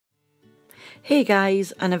Hey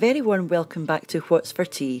guys, and a very warm welcome back to What's for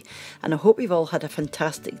Tea, and I hope you've all had a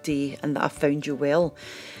fantastic day and that I found you well.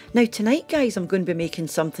 Now tonight guys, I'm going to be making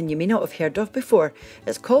something you may not have heard of before.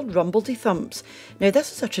 It's called Rumbledethumps. Now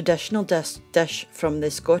this is a traditional dish from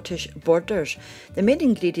the Scottish borders. The main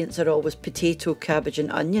ingredients are always potato, cabbage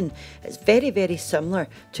and onion. It's very similar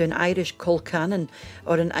to an Irish Colcannon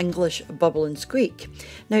or an English bubble and squeak.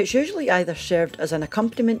 Now it's usually either served as an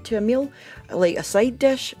accompaniment to a meal, like a side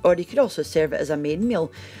dish, or you could also serve it as a main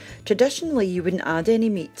meal. Traditionally you wouldn't add any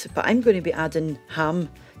meat, but I'm going to be adding ham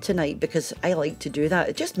tonight because I like to do that.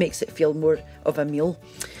 It just makes it feel more of a meal.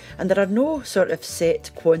 And there are no sort of set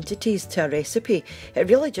quantities to a recipe. It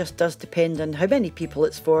really just does depend on how many people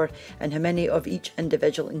it's for and how many of each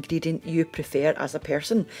individual ingredient you prefer as a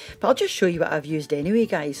person. But I'll just show you what I've used anyway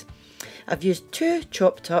guys. I've used 2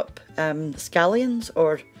 chopped up scallions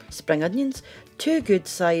or spring onions, 2 good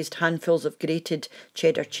sized handfuls of grated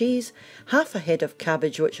cheddar cheese, half a head of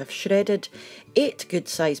cabbage which I've shredded, 8 good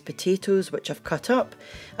sized potatoes which I've cut up.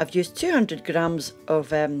 I've used 200 grams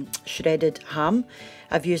of shredded ham.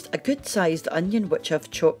 I've used a good sized onion which I've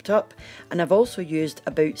chopped up, and I've also used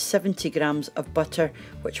about 70 grams of butter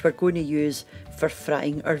which we're going to use for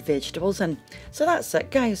frying our vegetables in. So that's it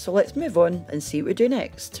guys, so let's move on and see what we do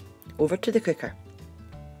next. Over to the cooker.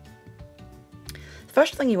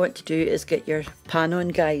 First thing you want to do is get your pan on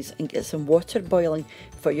guys and get some water boiling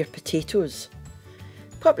for your potatoes.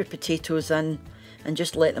 Pop your potatoes in and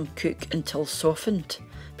just let them cook until softened.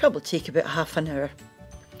 Probably take about half an hour.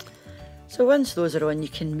 So once those are on, you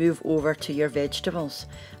can move over to your vegetables.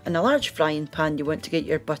 In a large frying pan you want to get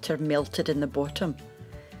your butter melted in the bottom.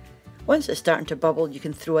 Once it's starting to bubble you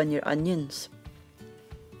can throw in your onions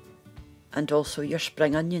and also your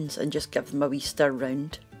spring onions and just give them a wee stir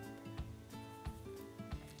round.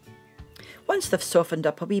 Once they've softened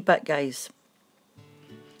up a wee bit guys,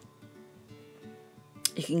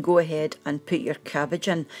 you can go ahead and put your cabbage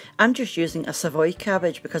in. I'm just using a Savoy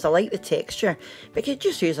cabbage because I like the texture, but you could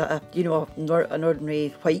just use an ordinary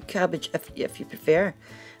white cabbage if you prefer.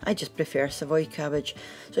 I just prefer Savoy cabbage.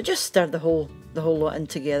 So just stir the whole lot in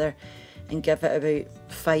together and give it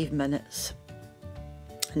about 5 minutes,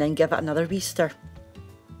 and then give it another wee stir.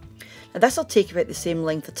 Now this will take about the same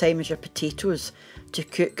length of time as your potatoes to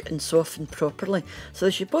cook and soften properly, so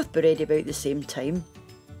they should both be ready about the same time.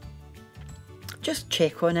 Just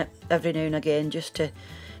check on it every now and again just to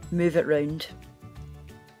move it round.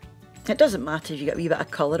 It doesn't matter if you get a wee bit of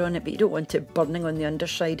colour on it, but you don't want it burning on the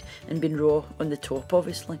underside and being raw on the top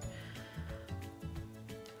obviously.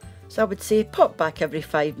 So I would say pop back every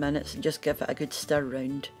 5 minutes and just give it a good stir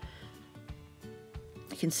round.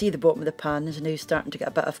 You can see the bottom of the pan is now starting to get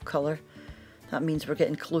a bit of colour. That means we're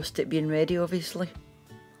getting close to it being ready obviously.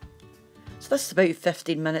 So this is about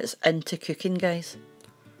 15 minutes into cooking guys.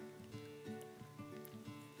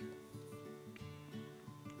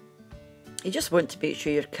 You just want to make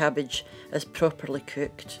sure your cabbage is properly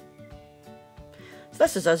cooked. So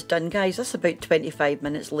this is us done guys. This is about 25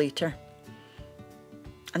 minutes later.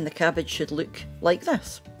 And the cabbage should look like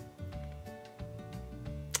this.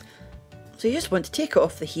 So you just want to take it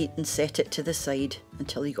off the heat and set it to the side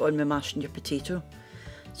until you get on with mashing your potato.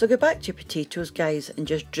 So go back to your potatoes guys and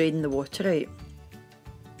just drain the water out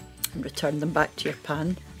and return them back to your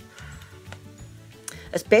pan.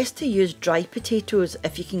 It's best to use dry potatoes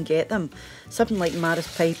if you can get them. Something like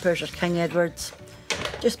Maris Pipers or King Edwards.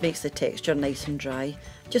 Just makes the texture nice and dry.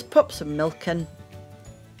 Just pop some milk in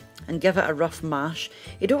and give it a rough mash.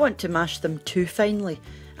 You don't want to mash them too finely.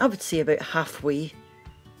 I would say about halfway.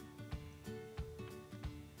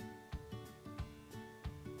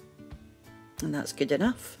 And that's good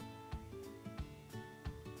enough.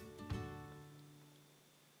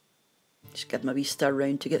 Just give them a wee stir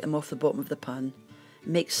round to get them off the bottom of the pan. It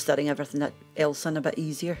makes stirring everything else in a bit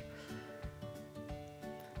easier.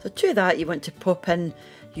 So to that you want to pop in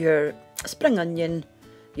your spring onion,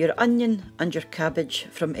 your onion and your cabbage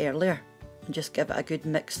from earlier and just give it a good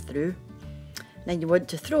mix through. Then you want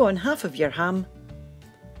to throw on half of your ham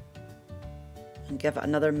and give it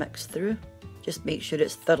another mix through. Just make sure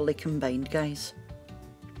it's thoroughly combined guys.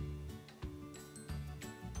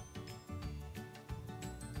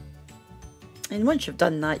 And once you've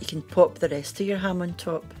done that you can pop the rest of your ham on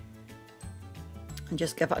top and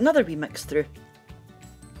just give it another wee mix through.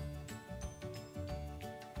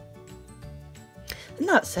 And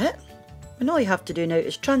that's it. And all you have to do now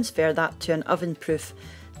is transfer that to an oven proof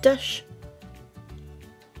dish.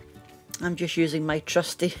 I'm just using my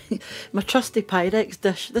trusty Pyrex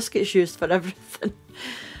dish. This gets used for everything.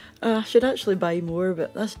 I should actually buy more,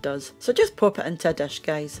 but this does. So just pop it into a dish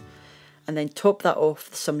guys and then top that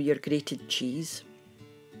off with some of your grated cheese.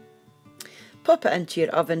 Pop it into your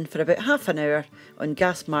oven for about half an hour on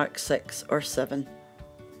gas mark 6 or 7.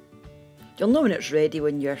 You'll know when it's ready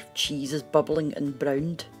when your cheese is bubbling and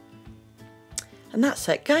browned. And that's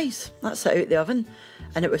it, guys. That's it out the oven.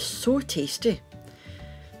 And it was so tasty.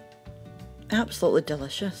 Absolutely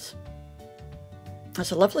delicious.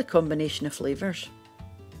 It's a lovely combination of flavours.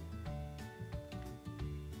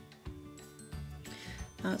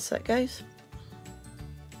 That's it, guys.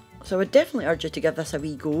 So I would definitely urge you to give this a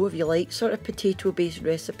wee go if you like sort of potato based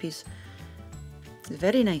recipes. It's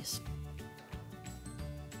very nice.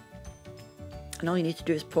 And all you need to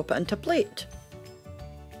do is pop it into a plate.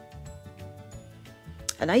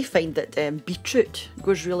 And I find that beetroot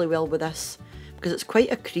goes really well with this because it's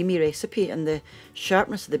quite a creamy recipe and the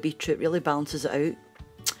sharpness of the beetroot really balances it out.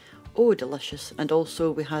 Oh, delicious. And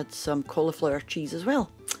also we had some cauliflower cheese as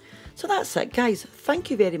well. So that's it, guys. Thank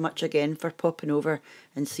you very much again for popping over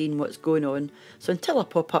and seeing what's going on. So until I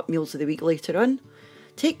pop up meals of the week later on,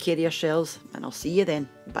 take care of yourselves and I'll see you then.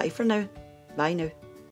 Bye for now. Bye now.